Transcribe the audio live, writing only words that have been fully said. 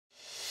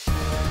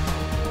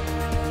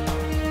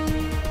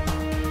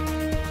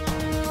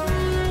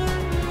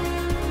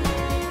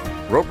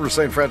Roper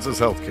St. Francis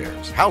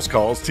Healthcare's House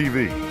Calls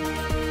TV.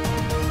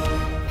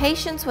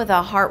 Patients with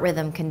a heart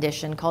rhythm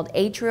condition called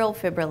atrial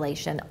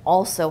fibrillation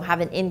also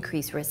have an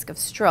increased risk of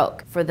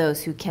stroke. For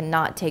those who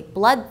cannot take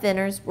blood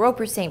thinners,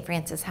 Roper St.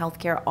 Francis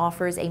Healthcare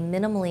offers a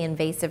minimally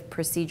invasive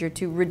procedure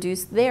to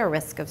reduce their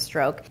risk of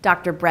stroke.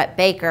 Dr. Brett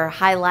Baker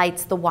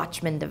highlights the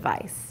Watchman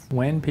device.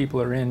 When people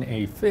are in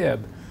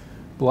AFib,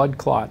 blood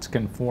clots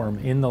can form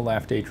in the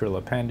left atrial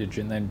appendage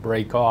and then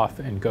break off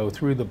and go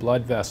through the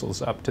blood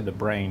vessels up to the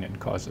brain and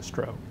cause a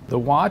stroke. The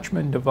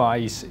Watchman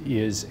device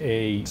is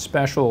a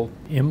special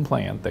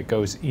implant that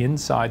goes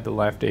inside the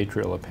left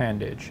atrial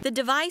appendage. The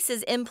device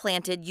is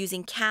implanted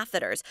using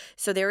catheters,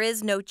 so there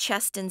is no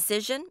chest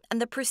incision,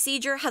 and the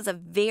procedure has a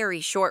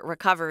very short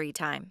recovery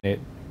time. It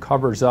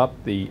covers up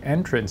the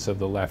entrance of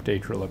the left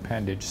atrial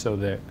appendage so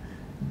that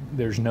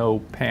there's no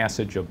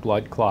passage of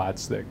blood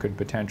clots that could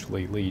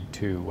potentially lead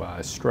to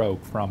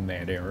stroke from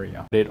that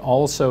area. It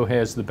also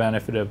has the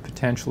benefit of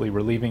potentially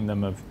relieving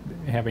them of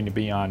having to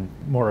be on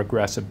more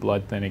aggressive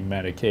blood thinning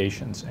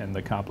medications and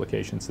the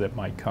complications that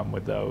might come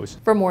with those.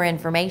 For more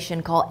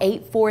information, call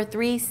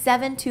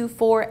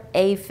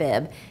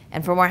 843-724-AFib.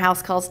 And for more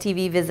House Calls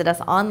TV, visit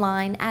us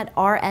online at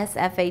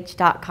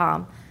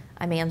rsfh.com.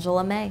 I'm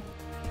Angela May.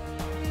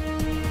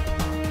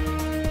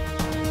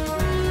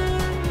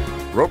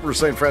 Roper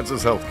St.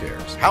 Francis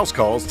Healthcare's House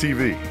Calls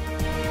TV.